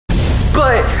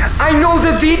But I know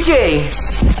the DJ.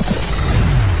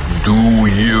 Do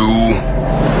you?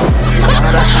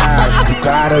 You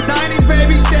gotta 90s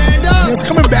baby, stand up. I'm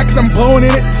coming back cause I'm blowing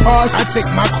in it. Pause. I take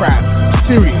my craft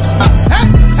serious.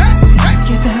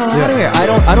 Get the hell out of here.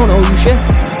 I don't owe you shit.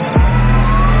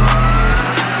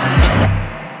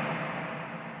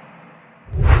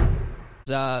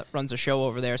 Runs a show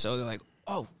over there, so they're like,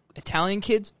 oh, Italian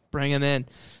kids, bring them in.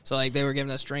 So like they were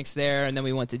giving us drinks there, and then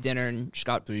we went to dinner and just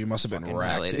got. Dude, you must have been wrecked.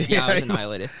 Annihilated. Yeah, I was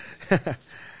annihilated.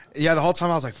 Yeah, the whole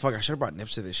time I was like, fuck, I should have brought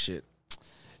Nips to this shit.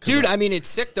 Dude, I mean, it's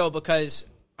sick though because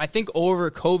I think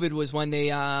over COVID was when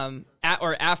they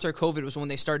or after COVID was when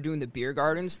they started doing the beer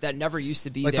gardens that never used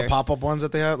to be like there. The pop-up ones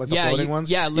that they have, like the floating ones.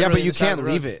 Yeah, but you can't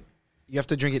leave it. You have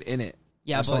to drink it in it.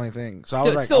 Yeah, that's but the only thing. So still, I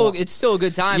was like, it's still a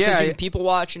good time. Yeah, people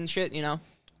watch and shit, you know.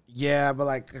 Yeah, but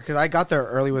like, because I got there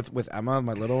early with Emma,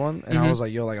 my little one, and I was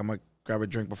like, yo, like I'm gonna grab a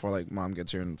drink before like mom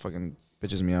gets here and fucking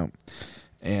bitches me out,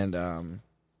 and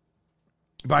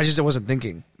but I wasn't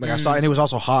thinking. Like I saw, and it was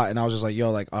also hot, and I was just like,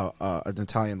 yo, like an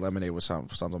Italian lemonade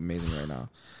sounds amazing right now.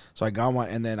 So I got one,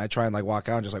 and then I try and like walk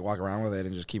out and just like walk around with it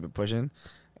and just keep it pushing.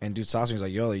 And dude stops me, he's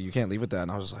like, yo, like, you can't leave with that,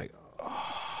 and I was just like,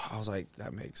 oh. I was like,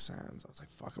 that makes sense. I was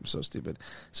like, fuck, I'm so stupid.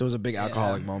 So it was a big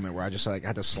alcoholic moment where I just like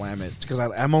had to slam it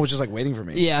because Emma was just like waiting for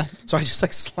me. Yeah. So I just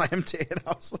like slammed it. And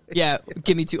I was like, yeah,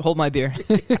 give me two. Hold my beer.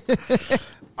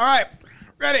 All right,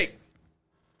 ready.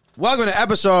 Welcome to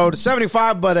episode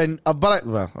 75. Well, let me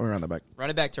run that back. Run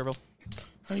it back, Turbo.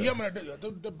 Take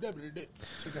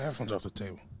the headphones off the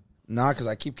table. Nah, because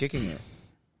I keep kicking it.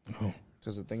 Oh,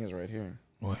 because the thing is right here.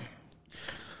 what?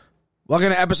 Welcome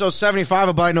to episode 75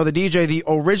 of But I Know the DJ, the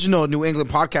original New England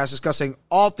podcast discussing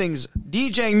all things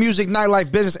DJing, music, nightlife,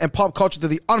 business, and pop culture through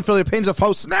the unfiltered opinions of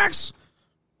host Snacks.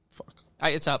 Fuck. All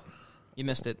right, it's up. You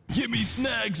missed it. Give me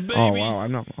snacks, baby. Oh, wow.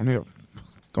 I'm here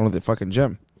going to the fucking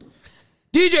gym.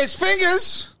 DJ's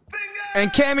Fingers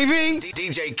and Cammy V.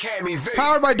 DJ Cammy V.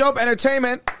 Powered by Dope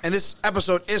Entertainment. And this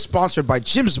episode is sponsored by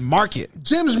Jim's Market.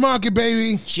 Jim's Market,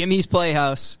 baby. Jimmy's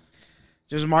Playhouse.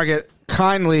 Jim's Market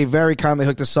very kindly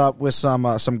hooked us up with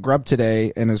some grub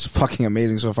today, and it's fucking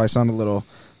amazing. So if I sound a little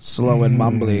slow and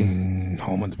mumbly,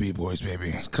 Home of the B-Boys, baby.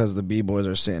 it's because the B-boys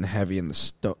are sitting heavy in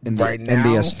the Right now?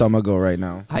 stomacho right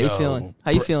now. How you feeling?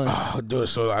 How you feeling? Oh, dude,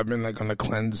 so I've been like on the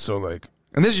cleanse, so like.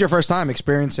 And this is your first time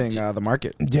experiencing the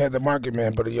market. Yeah, the market,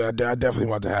 man. But yeah, I definitely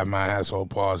want to have my asshole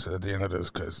paused at the end of this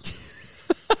because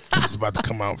it's about to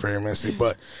come out very messy.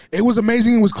 But it was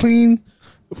amazing. It was clean.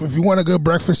 If you want a good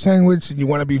breakfast sandwich and you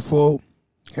want to be full,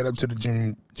 head up to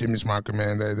the Jimmy's Market,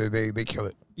 man. They kill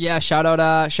it. Yeah, shout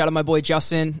out my boy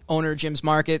Justin, owner of Jim's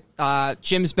Market.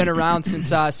 Jim's been around since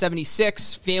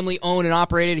 76, family owned and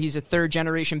operated. He's a third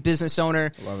generation business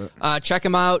owner. Love it. Check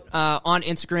him out on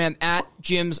Instagram at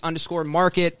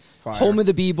Jims_Market. Fire. Home of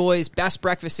the B-Boys, best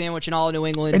breakfast sandwich in all of New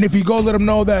England. And if you go, let them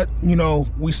know that,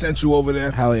 we sent you over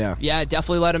there. Hell yeah. Yeah,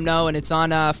 definitely let him know. And it's on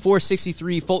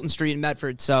 463 Fulton Street in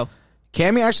Medford. So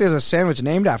Cammy actually has a sandwich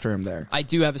named after him there. I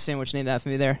do have a sandwich named after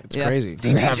me there. It's crazy.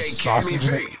 They have sausage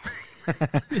in it.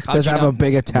 Does it have a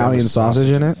big Italian sausage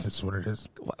in it? That's what it is.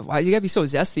 Why do you gotta be so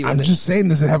zesty with I'm it? just saying,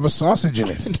 does it have a sausage in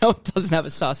it? No, it doesn't have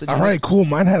a sausage All in right, it. cool.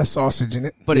 Mine had a sausage in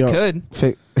it. But Yo, it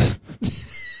could.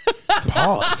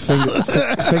 Pause.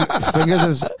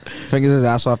 Fingers his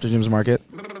ass off to Jim's Market.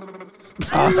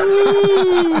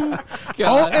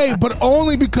 Hey, but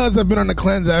only because I've been on the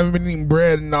cleanse. I haven't been eating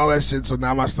bread and all that shit, so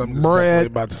now my stomach is definitely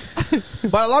about to.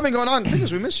 But a lot been going on.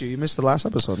 Fingers, we miss you. You missed the last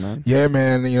episode, man. Yeah,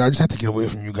 man. I just have to get away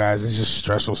from you guys. It's just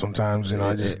stressful sometimes.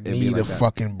 I just it'd be need like a that.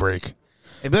 fucking break.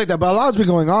 It'd be like that, but a lot's been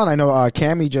going on. I know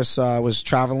Cammy just was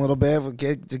traveling a little bit,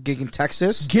 gig in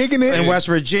Texas, Gigging it in West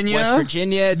Virginia.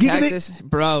 Texas.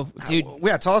 Bro, dude.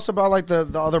 Yeah, tell us about like the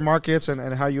other markets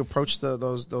and how you approach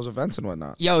those events and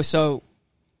whatnot. Yo, so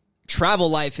travel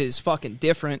life is fucking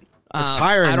different. It's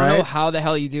tiring, I don't know right? how the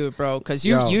hell you do it, bro, because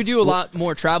you do a lot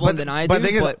more traveling than I do. But the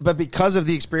thing is, but because of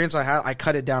the experience I had, I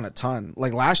cut it down a ton.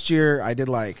 Like last year, I did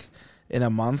like in a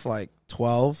month, like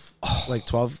 12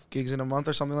 gigs in a month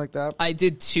or something like that. I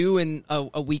did 2 in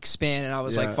a week span, and I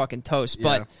was like fucking toast. Yeah.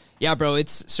 But yeah, bro,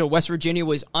 so West Virginia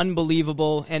was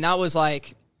unbelievable, and that was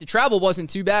like the travel wasn't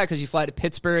too bad because you fly to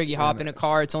Pittsburgh, you hop in a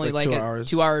car, it's only like 2 a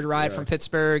hours. 2-hour ride from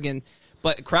Pittsburgh,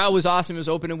 but the crowd was awesome. It was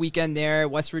open a weekend there.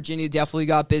 West Virginia definitely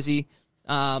got busy.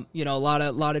 A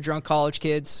lot of drunk college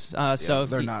kids. So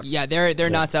they're nuts. Yeah, they're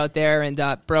nuts out there. And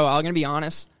bro, I'm gonna be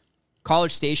honest.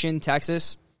 College Station,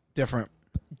 Texas, Different.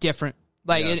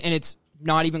 Like, and it's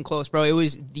not even close, bro. It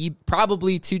was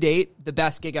probably to date the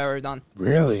best gig I ever done.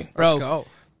 Really? Bro, Let's go.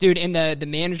 dude. And the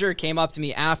manager came up to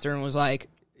me after and was like,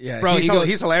 Yeah, Bro,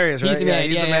 he's hilarious, right? He's the man.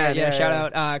 He's the man. Yeah.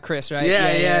 Shout out Chris, right?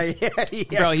 Yeah.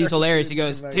 Bro, he's hilarious. He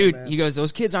goes, He's dude, man. he goes,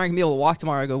 those kids aren't going to be able to walk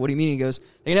tomorrow. I go, what do you mean? He goes, they're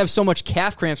going to have so much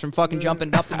calf cramps from fucking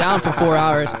jumping up and down for 4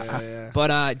 hours.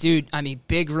 But, dude, I mean,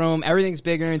 big room. Everything's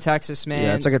bigger in Texas, man.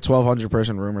 Yeah, it's like a 1,200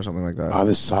 person room or something like that. Oh,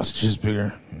 this sausage is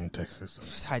bigger in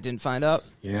Texas. I didn't find out.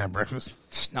 You didn't have breakfast?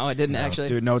 No, I didn't actually.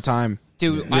 Dude, no time.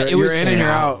 Dude, You're, it was you're in and you're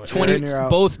out. 20. You're in, you're out.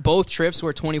 Both trips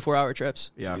were 24-hour trips.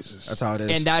 Yeah, that's how it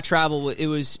is. And that travel, it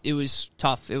was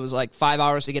tough. It was like 5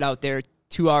 hours to get out there,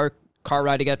 2-hour car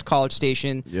ride to get to College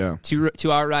Station. Yeah.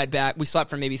 2-hour ride back. We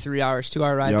slept for maybe 3 hours.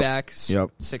 2-hour ride back.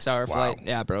 6-hour flight.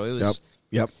 Yeah, bro. It was.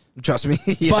 Yep. Trust me.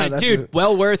 Yeah, but that's dude, it.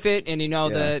 well worth it. And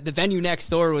the venue next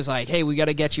door was like, hey, we got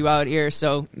to get you out here.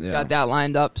 So got that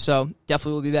lined up. So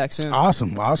definitely we'll be back soon.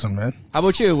 Awesome, man. How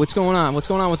about you? What's going on? What's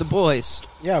going on with the boys?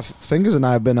 Yeah, Fingers and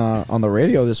I have been on the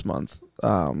radio this month.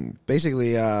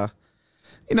 Basically, got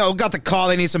the call.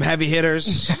 They need some heavy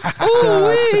hitters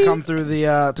to come through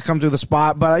the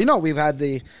spot. But we've had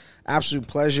the absolute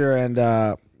pleasure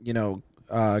and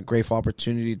grateful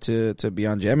opportunity to be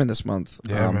on Jammin' this month.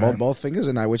 Yeah, both Fingers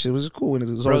and I, which it was cool. And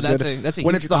it's Bro, always that's good a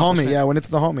when huge it's the homie. accomplishment. Yeah, when it's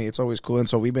the homie, it's always cool. And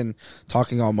so we've been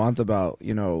talking all month about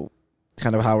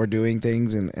kind of how we're doing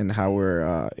things and how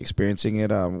we're experiencing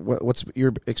it. What's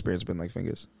your experience been like,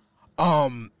 Fingers?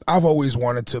 I've always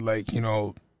wanted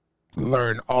to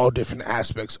learn all different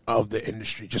aspects of the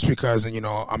industry, just because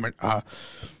I'm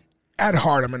at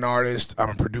heart I'm an artist, I'm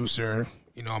a producer,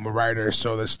 I'm a writer,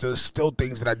 so there's still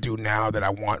things that I do now that I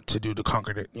want to do to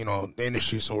conquer the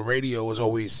industry. So radio is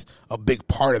always a big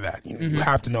part of that. You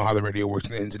have to know how the radio works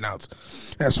and the ins and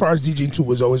outs. And as far as DJing too,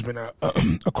 has always been a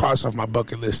cross off my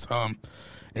bucket list.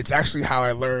 It's actually how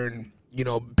I learned.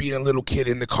 Being a little kid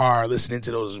in the car, listening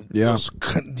to those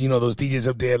DJs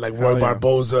up there like Roy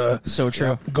Barboza. So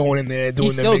true. Going in there, doing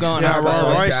He's the still mixes. going and hard, stuff by the way.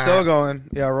 like Roy's that. still going.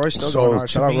 Yeah, Roy's still going hard.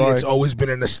 To Shout out me, Roy. it's always been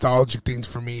a nostalgic thing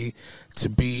for me to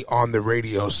be on the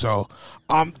radio. So,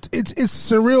 it's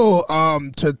surreal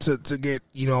to get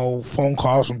phone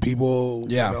calls from people.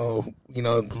 Yeah.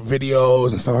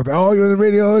 Videos and stuff like that. Oh, you're on the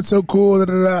radio. It's so cool. Da,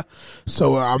 da, da.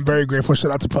 So I'm very grateful.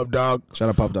 Shout out to Pub Dog. Shout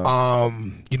out Pub Dog.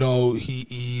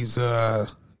 He's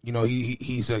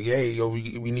he's like, hey, yo,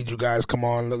 we need you guys. Come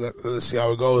on, let's see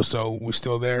how it goes. So we're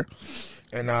still there,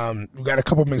 and we got a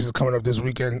couple mixes coming up this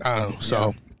weekend.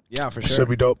 So Yeah, for it sure. should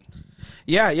be dope.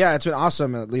 Yeah, it's been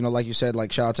awesome. Like you said,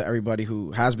 shout out to everybody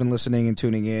who has been listening and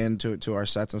tuning in to our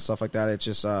sets and stuff like that. It's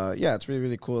just, it's really,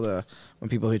 really cool when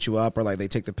people hit you up or they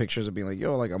take the pictures of being like,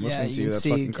 yo, I'm listening to you. That's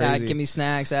fucking crazy. Give me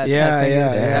snacks. Yeah,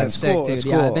 That's it's sick, cool, dude. it's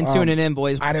Yeah, I've cool. been tuning in,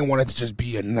 boys. I didn't want it to just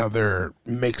be another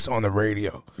mix on the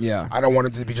radio. Yeah. I don't want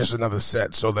it to be just another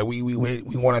set. So that we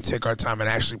want to take our time and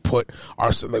actually put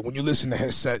our when you listen to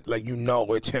his set,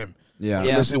 it's him. Yeah.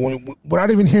 You listen, without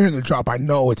even hearing the drop, I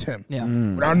know it's him. Yeah.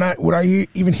 Without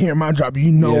even hearing my drop, it's me.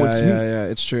 Yeah,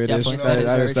 it's true. It is.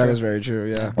 Definitely. That is very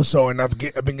true. Yeah. So, and I've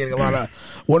been getting a lot of.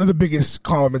 One of the biggest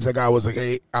compliments I got was like,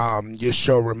 "Hey, your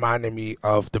show reminded me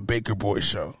of the Baker Boys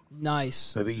show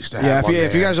Nice. that they used to have." Yeah, on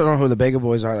if you there." guys don't know who the Baker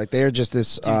Boys are, they're just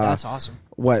this Dude, that's awesome.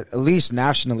 at least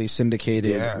nationally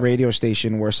syndicated radio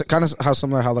station where kind of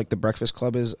similar how the Breakfast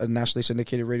Club is a nationally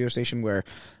syndicated radio station where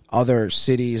other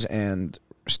cities and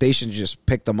stations just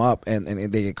pick them up and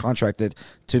they get contracted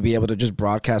to be able to just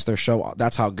broadcast their show.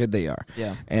 That's how good they are.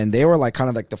 Yeah. And they were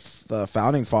the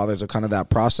founding fathers of kind of that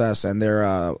process, and they're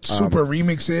super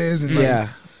remixes and they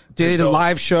did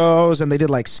live shows and they did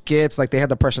skits. They had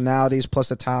the personalities plus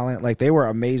the talent. They were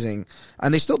amazing,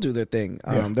 and they still do their thing.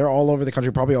 They're all over the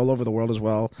country, probably all over the world as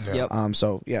well. Yep.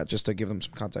 So just to give them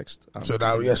some context. So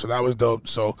that was dope.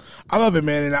 So I love it,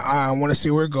 man, and I want to see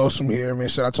where it goes from here. Man,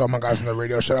 shout out to all my guys on the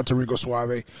radio. Shout out to Rico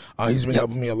Suave. He's been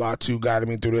helping me a lot too, guiding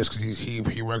me through this because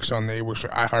he works for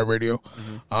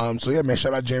iHeartRadio. So yeah, man,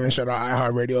 shout out Jamie, shout out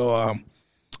iHeartRadio.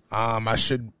 I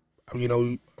should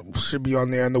be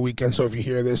on there on the weekend. So if you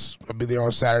hear this, I'll be there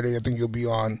on Saturday. I think you'll be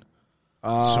on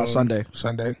Sunday.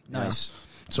 Nice.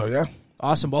 So yeah.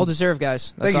 Awesome. Well deserved,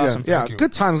 guys. That's Thank awesome. you. Yeah, Thank you.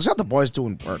 good times. Shout out the boys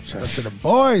doing work. Shout out to the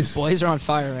boys. Boys are on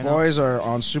fire right now. Boys are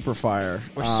on super fire.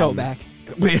 We're so back.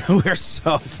 We're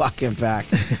so fucking back.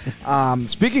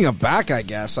 Speaking of back, I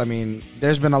guess,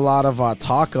 there's been a lot of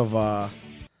talk of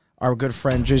our good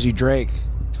friend Drizzy Drake.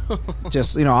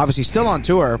 Just, obviously still on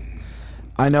tour.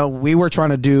 I know we were trying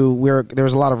to there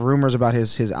was a lot of rumors about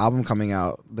his album coming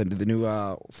out, the new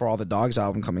For All the Dogs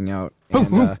album coming out.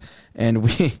 And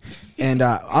we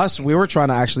were trying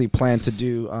to actually plan to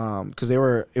do, because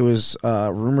it was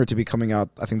rumored to be coming out,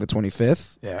 I think the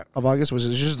 25th of August,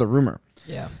 was just the rumor.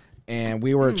 Yeah. And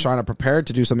we were trying to prepare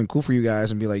to do something cool for you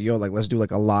guys and be like, yo, let's do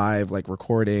a live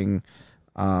recording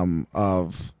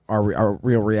of our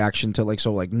real reaction to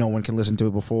so no one can listen to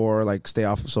it before, stay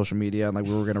off of social media, and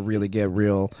we were gonna really get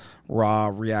real raw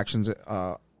reactions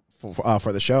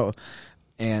for the show.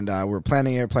 And we were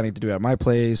planning to do it at my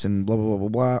place and blah, blah, blah,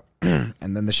 blah, blah.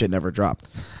 And then the shit never dropped.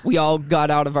 We all got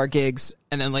out of our gigs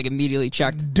and then immediately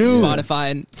checked Dude,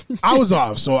 Spotify. And I was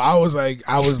off. So I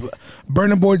was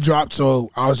Burning Boy dropped. So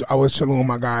I was chilling with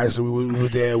my guys. So we were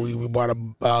there. We bought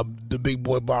the big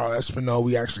boy bar of Espinal.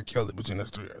 We actually killed it between us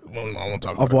three. I won't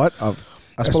talk about Of what? Of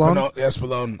Espelon?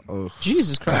 Espelon. Oh.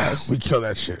 Jesus Christ. We killed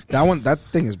that shit. That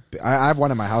thing is. I have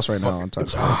one in my house right now.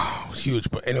 Untouched. Huge.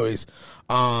 But anyways,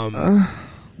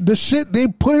 the shit, they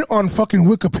put it on fucking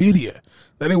Wikipedia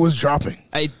that it was dropping.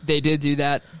 They did do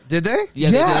that. Did they? Yeah.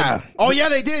 They did. Oh yeah,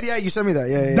 they did. Yeah, you sent me that.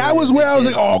 Yeah. That was where I was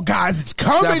like, "Oh, guys, it's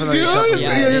coming, Definitely, dude!"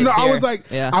 definitely. I was here. like,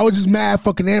 Yeah. I was just mad,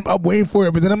 fucking amped up, waiting for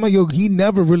it. But then I'm like, "Yo, he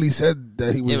never really said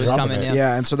that he was, It was dropping coming, it." yeah.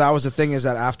 Yeah, and so that was the thing, is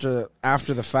that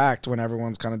after the fact, when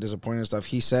everyone's kind of disappointed and stuff,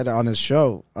 he said on his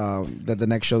show that the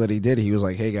next show that he did, he was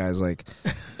like, "Hey guys,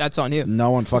 That's on you.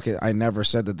 no one I never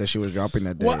said that this shit was dropping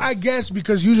that day." Well, I guess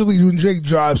because usually when Drake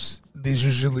drops, there's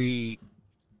usually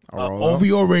rollout?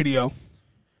 OVO radio.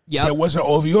 Yep. There was an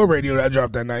OVO radio that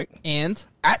dropped that night And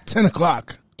at 10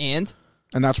 o'clock. and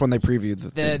And that's when they previewed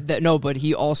the thing. no, but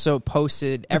he also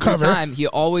posted every cover. time. He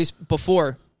always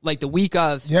before the week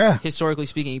of. Yeah. Historically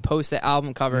speaking, he posts the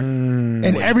album cover. And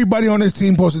everybody on his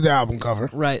team posted the album cover.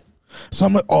 Right. So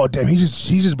I'm like, oh damn, he's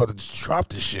just about to just drop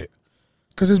this shit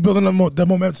because it's building the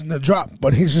momentum to drop.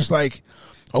 But he's just like,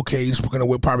 okay, he's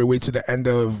gonna probably wait to the end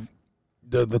of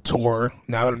the tour.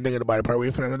 Now that I'm thinking about it, probably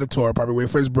wait for the end of the tour. Probably wait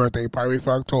for his birthday. Probably wait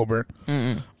for October.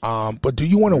 But do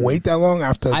you want to wait that long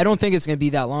after? I don't think it's going to be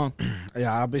that long.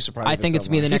 Yeah, I'll be surprised. I if think it's that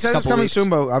gonna be the long. next He says it's couple coming weeks. soon,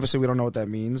 but obviously we don't know what that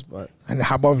means. But And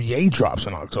how about if Ye drops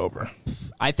in October?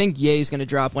 I think Ye's going to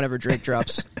drop whenever Drake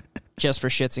drops, just for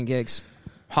shits and gigs.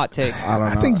 Hot take. I don't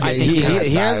know. I think he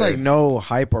Ye's has tired. no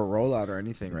hype or rollout or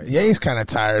anything right now. Ye's kind of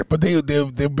tired, but they've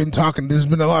been talking. There's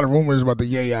been a lot of rumors about the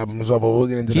Ye album as well, but we'll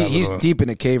get into that. He's later. deep in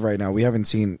a cave right now. We haven't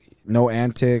seen no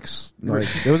antics. There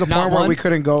was a Not point where one? we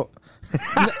couldn't go.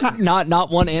 Not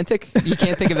one antic. You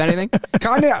can't think of anything.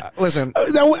 Kanye, listen. I don't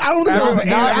think that was an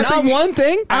Not one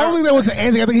thing. I don't think that was an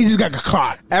antic. I think he just got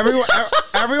caught.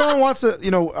 Everyone wants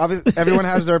to, obviously, everyone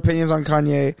has their opinions on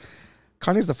Kanye.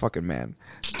 Kanye's the fucking man.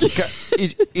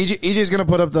 EJ's gonna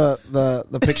put up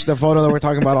the picture, the photo that we're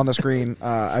talking about on the screen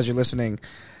as you're listening.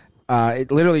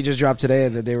 It literally just dropped today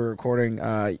that they were recording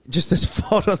just this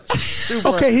photo. Super.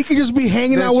 Okay, he could just be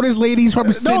hanging out with his lady. He's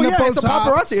probably sitting up on it's top.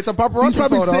 a paparazzi. It's a paparazzi He's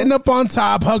probably photo. sitting up on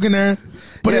top, hugging her.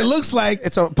 But Yeah. it looks like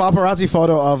It's a paparazzi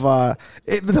photo of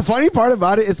the funny part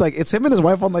about it is it's him and his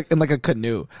wife on in a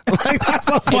canoe. That's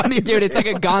so funny, Dude, it's like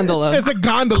a gondola. it's a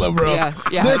gondola, bro. Yeah.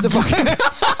 It's a fucking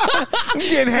I'm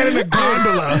getting head in a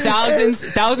gondola.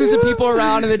 thousands of people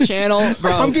around in the channel,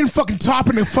 bro. I'm getting fucking top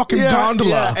in a fucking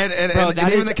gondola. Yeah, and Bro, that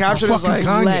even is the caption is fucking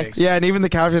like, Kanye. yeah, and even the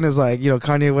caption is like,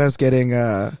 Kanye West getting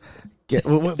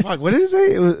what did it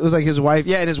say? It was like his wife,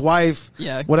 and his wife,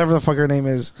 Yeah. whatever the fuck her name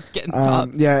is, Getting top.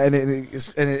 yeah, and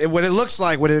what it looks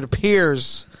like, what it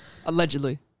appears,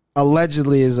 Allegedly.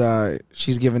 is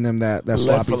she's giving them that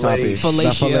sloppy toppy,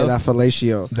 Fellatio. that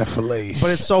fellatio. The fillet. But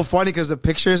it's so funny because the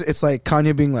pictures, it's like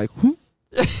Kanye being like, "Who?"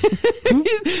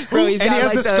 Bro, he's And got he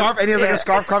has the scarf, and he has like a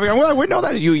scarf covering. I'm like, we know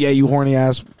that's you, you horny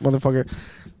ass motherfucker.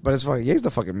 But it's fucking, he's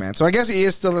the fucking man. So I guess he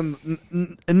is still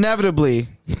inevitably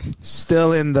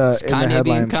still in the Kanye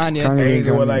being headlines. Kanye. Hey, being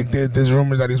there were Kanye. there's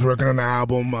rumors that he's working on the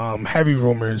album. Heavy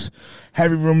rumors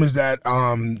that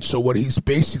so what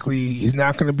he's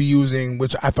not going to be using,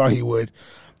 which I thought he would.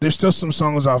 There's still some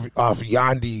songs off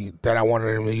Yandi that I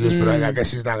wanted him to use, but I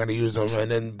guess he's not going to use them.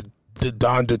 And then the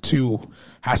Donda 2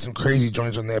 has some crazy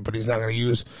joints on there, but he's not going to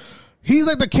use. He's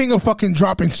like the king of fucking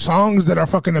dropping songs that are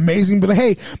fucking amazing. But like,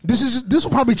 hey, this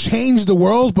will probably change the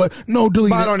world. But no,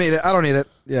 delete But I it. don't need it. I don't need it.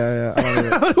 Yeah, I don't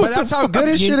need it. But that's how good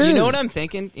his shit is. You know what I'm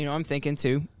thinking? I'm thinking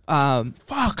too.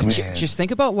 Fuck, man. Just think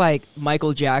about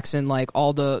Michael Jackson,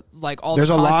 all the There's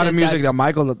a lot of content music that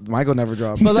that's- Michael never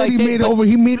dropped. He But said like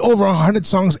he made over 100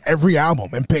 songs every album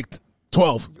and picked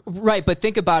 12. Right, but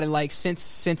think about it.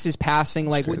 Since his passing,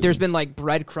 there's been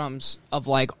breadcrumbs of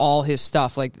all his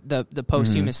stuff, the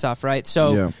posthumous stuff, right?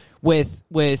 So Yeah.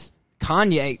 with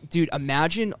Kanye, dude,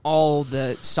 imagine all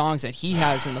the songs that he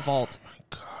has in the vault.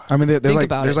 I mean, Think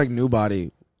about there's it. New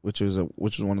Body, which was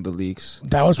one of the leaks.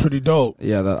 That was pretty dope.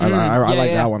 Yeah, I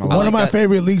like yeah. that one a I lot. One of like my that.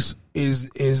 favorite leaks is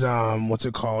what's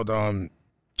it called?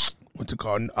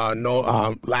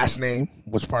 Last Name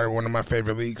was probably one of my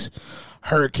favorite leaks.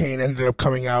 Hurricane ended up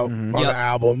coming out on Yep. the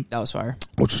album, That was fire.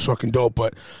 which was fucking dope.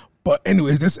 But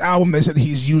anyways, this album, they said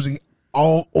he's using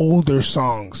all older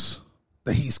songs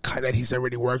that he's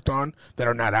already worked on that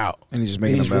are not out, And he's just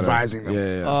making them better. revising them.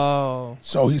 Yeah. Oh,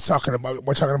 So we're talking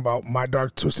about My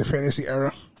Dark Twisted Fantasy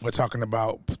era. We're talking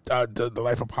about the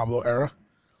Life of Pablo era,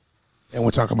 and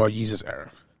we're talking about Yeezus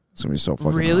era. It's gonna be so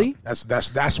fucking really? That's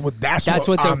what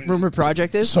the rumored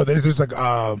project is. So there's like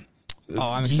I'm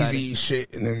excited. Yeezy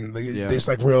shit, and then Yeah. there's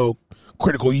like real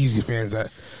critical Yeezy fans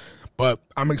that. But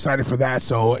I'm excited for that.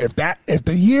 So if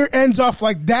the year ends off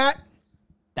like that,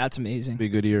 That's amazing. Be a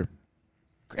good year.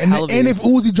 and Elevated. if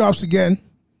Uzi drops again,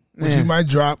 which Yeah. he might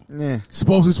drop, Yeah.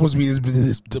 suppose it's supposed to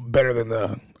be better than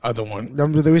the other one.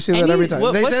 We say that every time.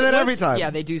 They say that every time. Yeah,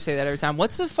 they do say that every time.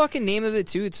 What's the fucking name of it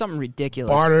too? It's something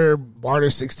ridiculous. Barter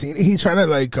 16. He trying to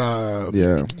like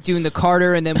Yeah. Doing the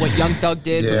Carter and then what Young Thug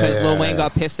did Yeah. because Lil Wayne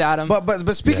got pissed at him.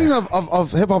 But speaking of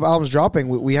hip hop albums dropping,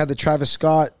 we had the Travis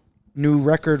Scott new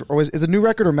record, or is it a new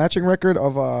record or matching record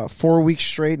of 4 weeks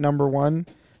straight #1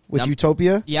 with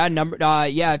Utopia.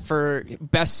 yeah, for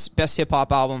best hip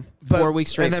hop album, 4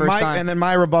 weeks straight, first time. And then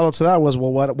my rebuttal to that was,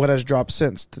 well, what has dropped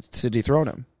since to dethrone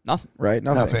him? Nothing. Right?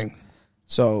 nothing.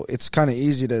 So it's kind of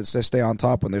easy to stay on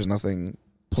top when there's nothing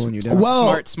pulling you down.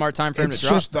 Well, Smart time for him to it's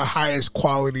drop. just the highest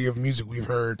quality of music we've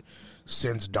heard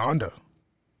since Donda.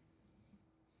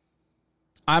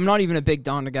 I'm not even a big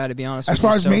Donda guy, to be honest. As with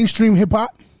far you, as so- mainstream hip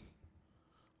hop,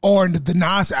 or the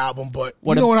Nas album, but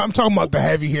What you know ab- what I'm talking about, the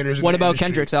heavy hitters. in What the about industry.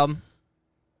 Kendrick's album?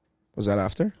 Was that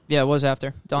after? Yeah, it was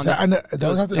after Donda. That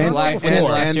was after And- Donda last- before. and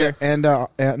last year. And I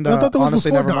thought that was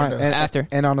honestly, before never mind. Donda. And, After.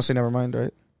 honestly, never mind.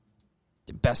 Right?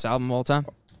 Best album of all time.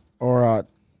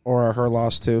 Or her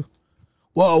loss too.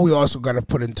 Well, we also got to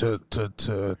put into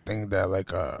to think that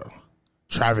like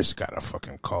Travis got a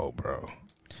fucking cold, bro,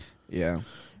 Yeah.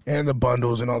 and the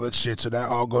bundles and all that shit. So that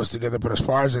all goes together. But as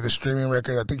far as the streaming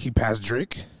record, I think he passed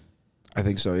Drake I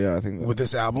think so. Yeah, I think. with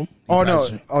this album. He Oh no!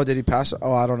 passed- Oh, did he pass?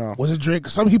 Oh, I don't know. was it Drake?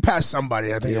 He passed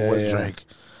somebody. I think it Yeah, was yeah. Drake.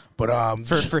 But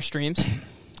For streams.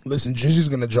 listen, Drizzy's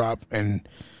gonna drop, and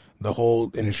the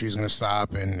whole industry's gonna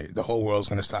stop, and the whole world's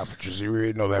gonna stop for Drizzy. We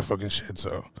already know that fucking shit.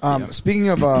 So Speaking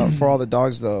of For All the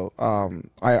Dogs, though,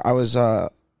 I was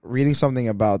reading something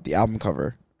about the album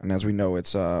cover, and as we know,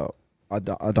 it's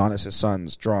Adonis'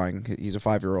 son's drawing. He's a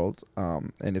 5-year-old,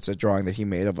 and it's a drawing that he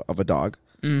made of a dog.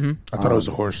 Mm-hmm. I thought it was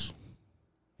a horse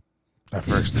at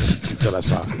first until I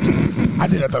saw it. I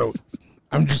thought it.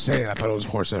 I'm just saying. I thought it was a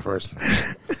horse at first.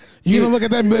 You gonna look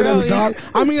at that man as a dog?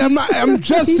 I mean, I'm not. I'm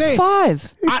just He's saying.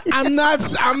 5. I'm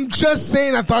not. I'm just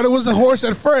saying. I thought it was a horse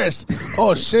at first.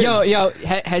 Oh shit! Yo,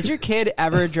 has your kid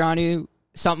ever drawn you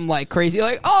something like crazy?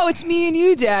 Like, oh, it's me and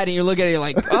you, Dad. And you look at it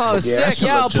like, oh, that sick. shit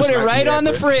Yeah, I'll look just put it like right me, on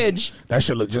the bro. fridge. That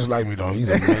should look just like me though. He's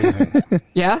amazing.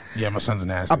 Yeah? Yeah, my son's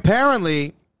nasty.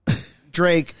 Apparently,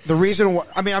 Drake. The reason why,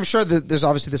 I mean, I'm sure that there's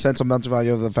obviously the sentimental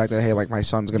value of the fact that, hey, like, my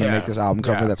son's gonna Yeah. make this album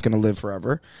cover Yeah. that's gonna live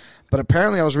forever. But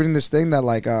apparently, I was reading this thing that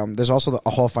like there's also a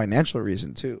whole financial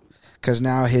reason too, because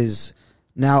now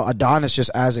Adonis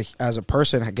just as a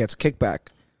person gets kickback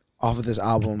off of this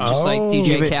album. Just like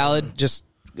DJ Even- Khaled. Just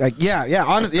like yeah.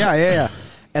 And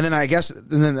then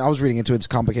and then I was reading into it. It's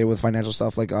complicated with financial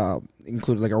stuff, like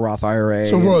included like a Roth IRA,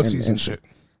 So royalties and shit.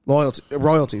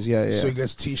 royalties, yeah. So he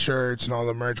gets T-shirts and all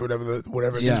the merch, whatever. Yeah.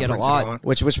 he's Get a printed lot. on.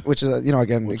 Which is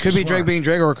again, it could be Drake being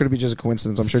Drake, or it could be just a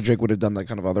coincidence. I'm sure Drake would have done that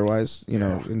kind of otherwise,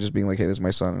 and just being like, hey, this is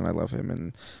my son and I love him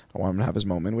and I want him to have his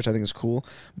moment, which I think is cool.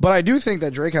 But I do think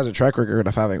that Drake has a track record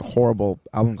of having horrible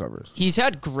album covers. He's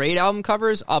had great album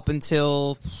covers up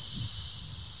until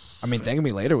I mean, Thank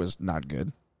Me Later was not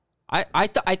good. I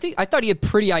thought he had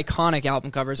pretty iconic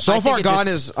album covers. So I Far think it Gone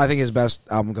just- is, I think, his best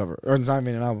album cover, or it's not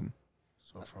even an album.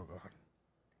 So far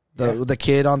gone. The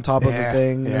kid on top of the Yeah,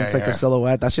 thing, and yeah, it's like yeah. a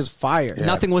silhouette. That's just fire.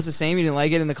 Nothing was the same. You didn't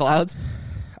like it in the clouds.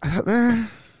 I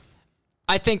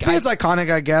I think think it's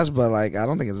iconic, I guess, but like I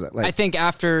don't think it's that. Like, I think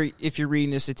after, if you're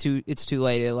reading this, it's too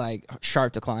late. It like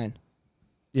sharp decline.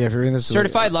 yeah, if you're in this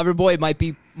Certified Lover Boy might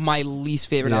be my least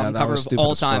favorite album that cover was of stupid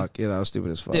all as time. fuck. Yeah, that was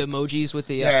stupid as fuck. The emojis with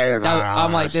the Yeah,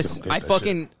 I'm like I this. still get I that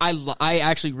fucking I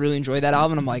actually really enjoyed that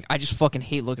album. And I'm like, I just fucking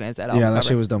hate looking at that album. Yeah, that cover.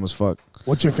 shit was dumb as fuck.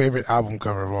 What's your favorite album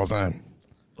cover of all time?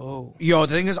 Oh, Yo,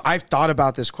 the thing is, I've thought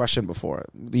about this question before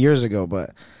years ago, but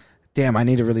damn, I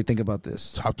need to really think about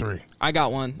this. Top 3. I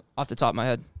got one off the top of my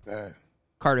head.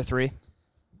 Carter 3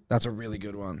 That's a really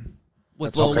good one.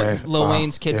 with That's Lil Wow.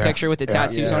 Wayne's kid Yeah. picture with the Yeah.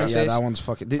 tattoos on his face. that one's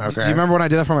fucking. Do Okay. you remember when I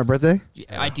did that for my birthday?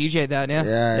 I DJ'd that. Yeah,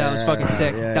 that was fucking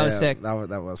sick. That was sick. That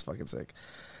was fucking sick.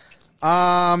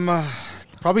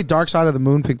 Probably Dark Side of the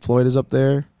Moon. Pink Floyd is up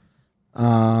there.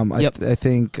 Yep. I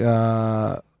think.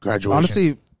 Graduation.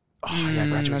 Honestly,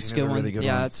 Graduation that's a is good a really one. good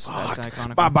Yeah, one. that's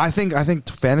iconic. But I think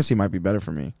Fantasy might be better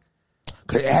for me.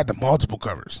 because it had the multiple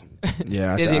covers.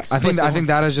 Yeah, Yeah, the I explicit think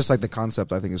that is just like the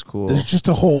concept. I think is cool. There's just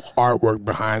the whole artwork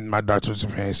behind My Dark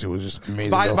Twisted Fantasy was just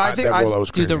amazing. But I think that rollout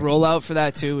was crazy. Dude, the rollout for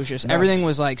that too was just everything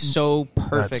was like so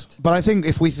perfect. But I think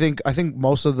I think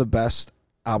most of the best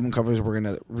album covers we're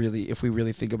gonna really, if we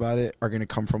really think about it, are gonna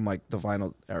come from like the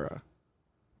vinyl era,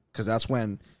 because that's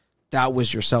when that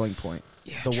was your selling point.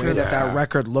 Yeah, the way that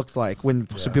record looked like when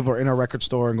some people are in a record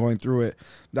store and going through it.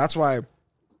 That's why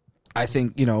I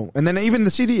think, you know, and then even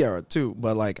the CD era too.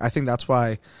 But like, I think that's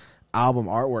why album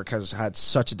artwork has had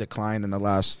such a decline in the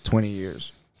last 20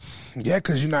 years. Yeah,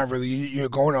 because you're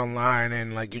going online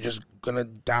and like you're just gonna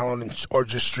download or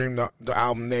just stream the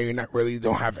album there. You're not really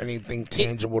don't have anything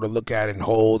tangible to look at and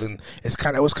hold, and it was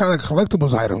kind of like a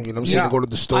collectibles item. You know what I'm saying? To go to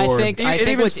the store. I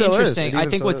think what's interesting. I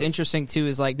think what's is. interesting too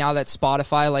is like now that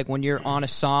Spotify, like when you're on a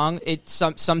song, it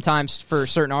sometimes for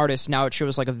certain artists now it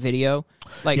shows like a video.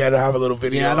 Like to have a little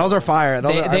video. Yeah, those are fire.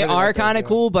 They are kind of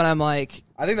cool, but I'm like,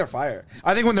 I think they're fire.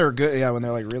 I think when they're good, when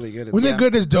they're like really good. When they're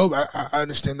good, it's dope. I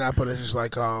understand that, but it's just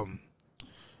like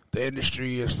the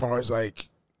industry as far as like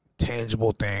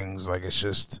tangible things, like it's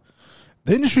just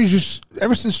the industry just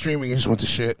ever since streaming it just went to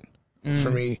shit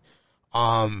for me.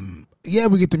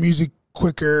 We get the music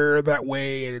quicker that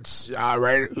way, and it's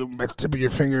right at the tip of your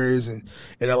fingers, and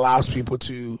it allows people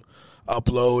to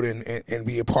upload and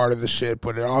be a part of the shit,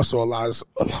 but it also allows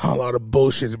a lot of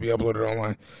bullshit to be uploaded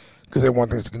online because they want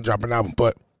things to can drop an album.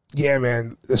 But yeah,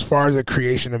 man, as far as the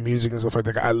creation of music and stuff like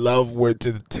that, I love where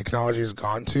the technology has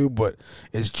gone to, but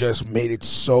it's just made it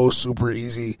so super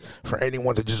easy for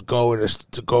anyone to just go and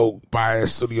to go buy a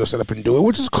studio setup and do it,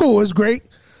 which is cool. It's great.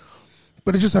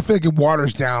 But I feel like it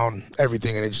waters down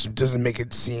everything, and it just doesn't make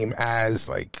it seem as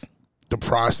like the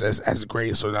process as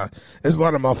great. So now there's a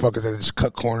lot of motherfuckers that just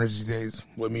cut corners these days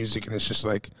with music, and it's just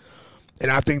like, and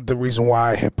I think the reason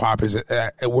why hip hop is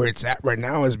where it's at right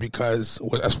now is because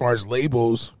as far as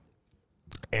labels,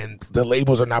 and the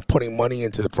labels are not putting money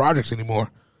into the projects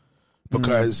anymore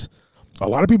because a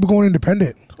lot of people going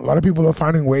independent. A lot of people are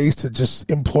finding ways to just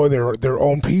employ their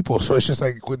own people. So it's just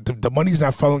like the money's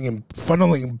not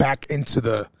funneling back into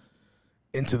the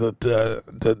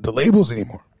labels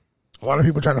anymore. A lot of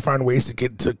people trying to find ways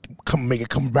to come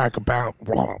back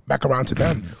around to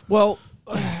them. Well,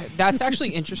 that's actually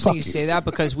interesting you say that,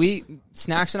 because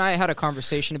Snacks and I had a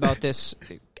conversation about this,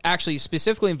 actually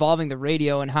specifically involving the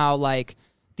radio and how like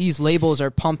these labels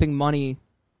are pumping money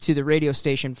to the radio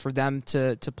station for them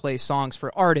to play songs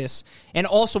for artists. And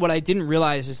also what I didn't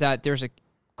realize is that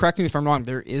correct me if I'm wrong,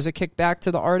 there is a kickback to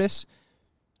the artists.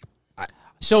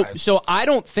 So I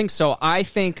don't think so. I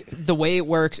think the way it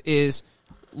works is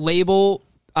label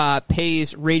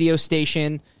pays radio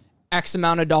station X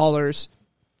amount of dollars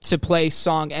to play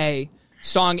song A.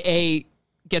 Song A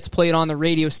gets played on the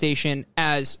radio station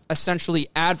as essentially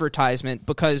advertisement,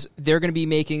 because they're going to be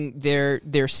making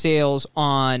their sales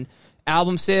on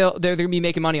album sale. They're going to be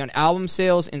making money on album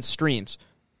sales and streams.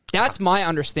 That's my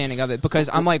understanding of it, because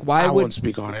I'm like, why I would wouldn't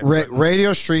speak on it.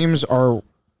 Radio streams are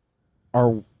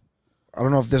I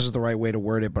don't know if this is the right way to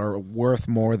word it, but are worth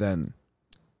more than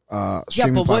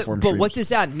streaming platform streams. But what does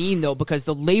that mean though? Because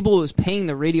the label is paying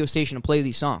the radio station to play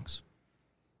these songs.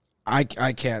 I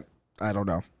can't. I don't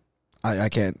know. I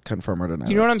can't confirm or deny.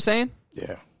 You know what I'm saying?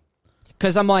 Yeah.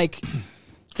 Because I'm like,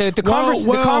 the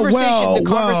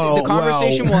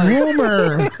conversation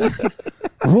was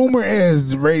rumor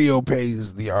is the radio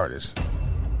pays the artist.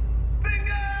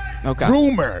 Okay.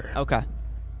 Rumor. Okay.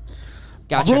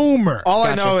 Gotcha. Rumor. All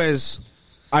I know is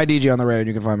I DJ on the radio, and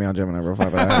you can find me on Gemini Bro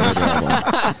 5.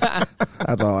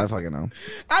 That's all I fucking know.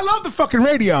 I love the fucking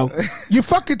radio. You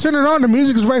fucking turn it on, the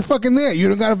music is right fucking there. You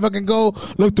don't gotta fucking go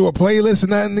look through a playlist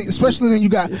and that, especially when you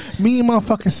got me and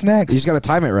motherfucking Snacks. You just gotta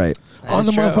time it right. On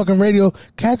the motherfucking radio.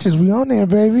 Catches, we on there,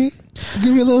 baby.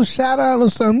 Give you a little shout out or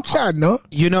something. Shout out.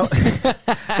 You know,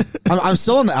 I'm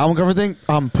still on the album cover thing.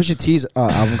 Pusha T's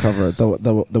album cover.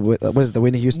 What is it, the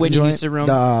Whitney Houston Whitney joint? Houston room.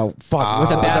 What's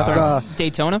the bathroom?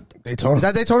 Daytona. Is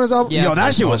that Daytona's album? Yeah. Yo,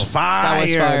 that shit was fire.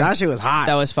 That shit was hot.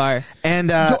 That was fire. And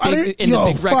the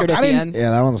big record at the end. Yeah,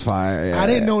 that one's fire. Yeah, I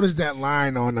didn't notice that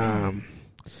line on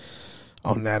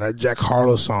that Jack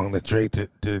Harlow song that Drake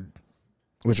did.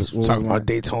 Which was talking about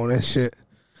Daytona and shit.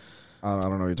 I don't know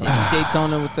what you're talking about.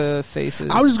 Daytona with the faces.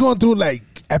 I was just going through like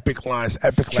epic lines,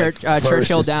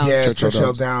 Churchill Downs. Yeah,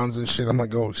 Churchill Downs and shit. I'm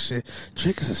like, oh shit,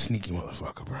 Drake is a sneaky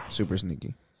motherfucker, bro. Super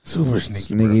sneaky. Super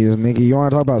sneaky. Sneaky. You want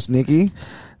to talk about sneaky?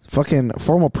 fucking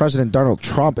former President Donald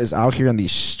Trump is out here in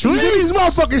these streets. He's in these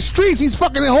motherfucking streets. He's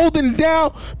fucking holding it down.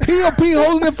 POP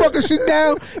holding the fucking shit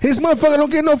down. His motherfucker don't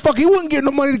get no fuck. He wouldn't get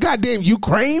no money to goddamn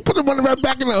Ukraine. Put the money right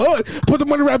back in the hood. Put the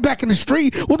money right back in the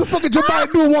street. What the fuck is Joe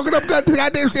Biden doing walking up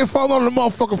goddamn shit falling on the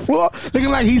motherfucking floor looking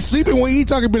like he's sleeping when he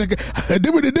talking about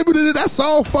that's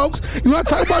all, folks. You want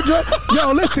to talk about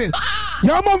yo, listen.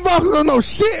 Y'all motherfuckers don't know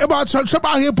shit about Trump. Trump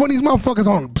out here putting these motherfuckers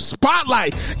on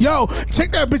spotlight. Yo,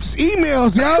 check that bitch's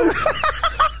emails, yo.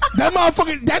 That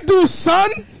motherfucker, that dude's son,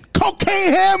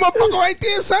 cocaine head motherfucker right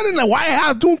there, son, in the White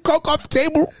House doing coke off the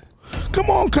table. Come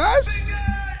on, cuz.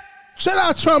 Shout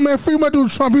out Trump, man. Free my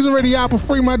dude Trump. He's already out, but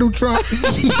free my dude Trump. Buy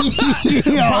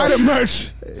the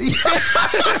merch.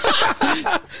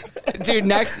 Dude,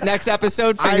 next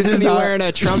episode, Finger's gonna be wearing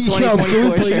a Trump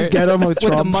 2024 please shirt get him a with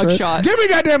Trump the mugshot. Give me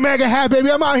goddamn MAGA hat,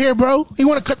 baby. I'm out here, bro. You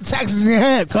want to cut the taxes in your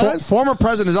head, cuz? Former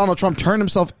President Donald Trump turned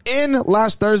himself in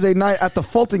last Thursday night at the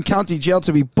Fulton County Jail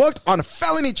to be booked on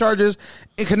felony charges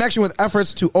in connection with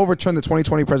efforts to overturn the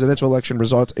 2020 presidential election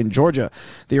results in Georgia.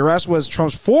 The arrest was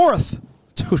Trump's fourth.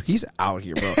 Dude, he's out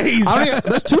here, bro.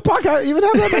 Does Tupac even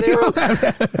have that many?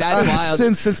 That's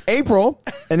wild. Since April,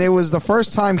 and it was the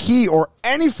first time he or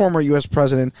any former U.S.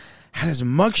 president had his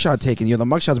mugshot taken. Yo, the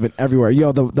mugshot's been everywhere.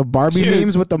 Yo, the Barbie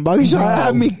memes with the mugshot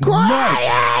had me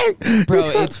crying. Bro,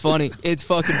 it's funny. It's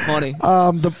fucking funny.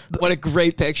 What a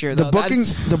great picture, though.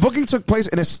 The booking took place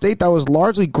in a state that was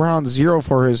largely ground zero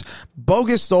for his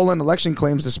bogus stolen election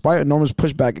claims, despite enormous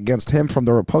pushback against him from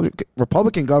the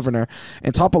Republican governor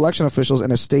and top election officials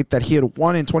in a state that he had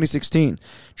won in 2016.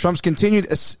 Trump's continued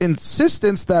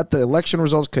insistence that the election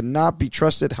results could not be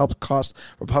trusted helped cost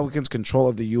Republicans control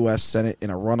of the U.S. Senate in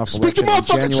a runoff election in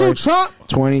January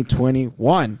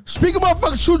 2021. Speak about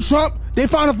fucking true Trump. They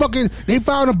found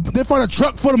a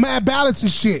truck full of mad ballots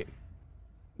and shit.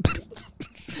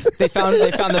 They found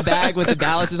the bag with the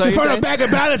ballots. They found a bag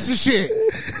of ballots and shit.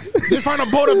 They found a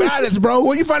boat of ballots, bro.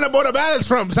 Where you find a boat of ballots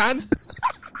from, son?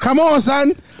 Come on,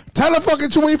 son. Tell the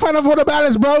fucking truth where you find a boat of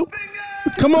ballots, bro.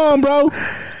 Come on, bro.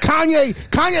 Kanye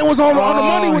was on the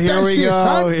money with that shit,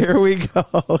 son. Here we go.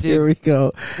 Dude, here we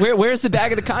go. Where's the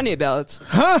bag of the Kanye ballots?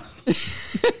 Huh?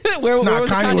 where Nah, was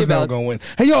Kanye the Kanye was never ballots? gonna win.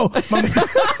 Hey, yo,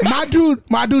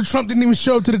 my dude Trump didn't even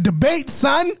show up to the debate,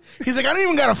 son. He's like, I don't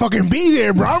even gotta fucking be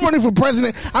there, bro. I'm running for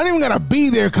president. I don't even gotta be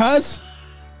there, cuz.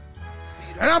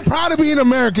 And I'm proud to be an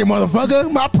American,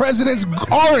 motherfucker. My president's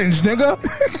orange, nigga.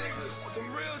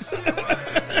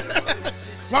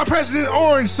 My president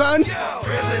orange, son.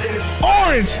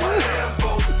 Orange.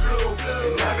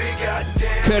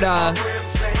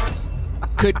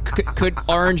 Could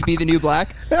orange be the new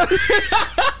black?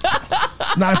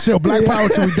 Nah, chill. Black power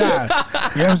till we die.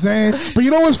 You know what I'm saying? But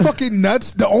you know what's fucking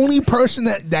nuts? The only person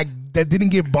that didn't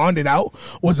get bonded out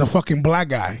was a fucking black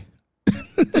guy.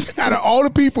 Out of all the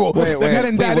people that got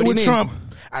indicted with Trump,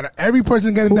 out of every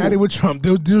person that got indicted with Trump,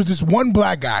 there was just one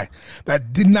black guy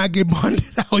that did not get bonded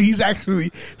out. He's actually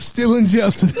still in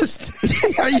jail to this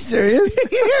day. Are you serious?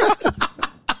 Yeah.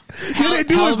 They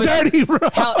do us dirty, bro.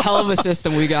 Hell of a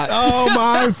system we got. Oh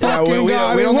my fucking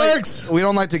God! It works. We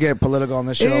don't like to get political on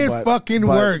this show. It fucking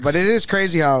works. But it is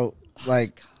crazy how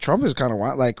like Trump is kind of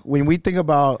wild. Like when we think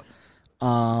about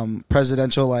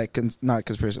presidential, like not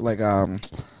conspiracy, what's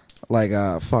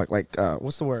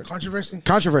the word?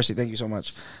 Controversy. Thank you so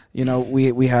much. You know,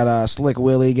 we had Slick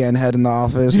Willie getting head in the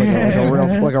office,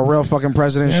 like a real fucking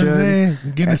president should.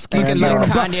 Getting a skeet on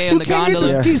Kanye in the gondola.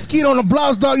 Get the skeet on the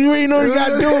blouse, dog. You already know what you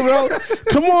gotta do, bro.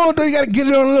 Come on, dog. You gotta get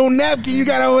it on a little napkin. You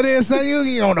got over there, son. You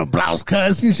get on the blouse,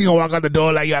 cuz. She gonna walk out the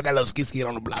door like, yo, I got a little skeet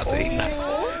on the blouse. Ain't nothing.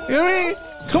 You know what I mean?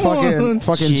 Come on.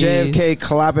 Fucking JFK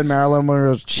clapping Marilyn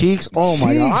Monroe's cheeks. Oh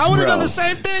my God. I would have done the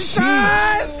same thing,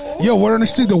 son. Yo, word on the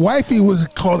street, the wifey was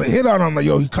called a hit on him. Like,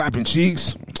 yo, he clapping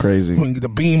cheeks. Crazy. We can get the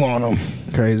beam on him.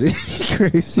 Crazy.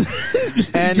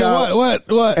 And what?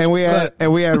 And we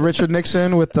had Richard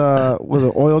Nixon with the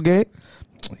Oilgate.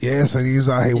 Yes, and he was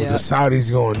out here with the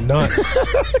Saudis going nuts.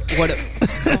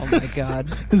 Oh my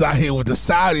God. He's out here with the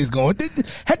Saudis going.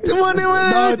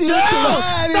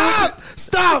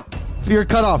 Stop! You're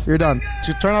cut off. You're done.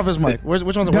 Turn off his mic. Which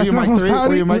one's it? Were you mic 3?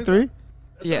 Were you mic 3?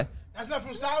 Yeah. That's not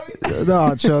from Saudi?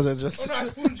 No, just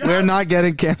we're not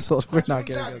getting canceled. We're not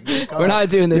getting canceled. We're not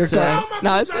doing this today.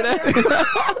 Not today.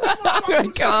 Oh my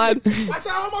God.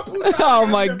 Oh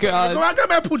my God. I got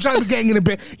my Punjabi gang in the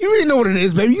bed. You already know what it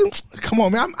is, baby. Come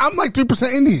on, man. I'm like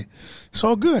 3% Indian. It's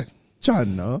all good.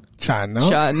 China.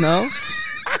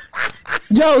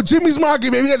 Yo, Jimmy's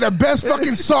Market, baby. They're the best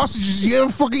fucking sausages you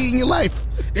ever fucking eat in your life.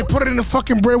 They put it in the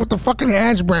fucking bread with the fucking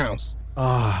hash browns.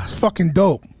 It's fucking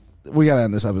dope. we gotta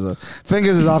end this episode.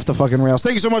 Fingers is off the fucking rails.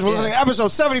 Thank you so much for listening. Episode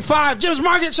 75. Jim's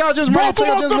Market. Shout out Jim's Market. Vote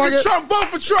for Jim's Market. motherfucking Trump. Vote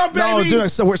for Trump, baby. No,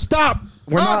 dude. So we're stop.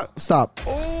 We're not. Stop.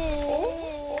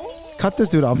 Cut this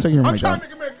dude. I'm taking your I'm mic trying out. to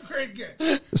make America great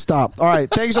again. Stop. All right.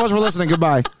 Thank you so much for listening.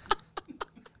 Goodbye.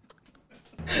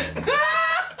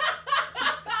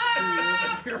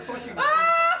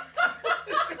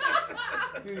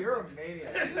 Dude, you're a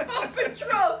maniac. Vote for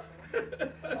Trump.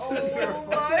 Oh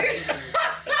my.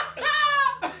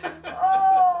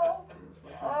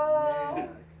 Oh.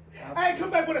 Hey,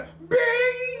 come back with a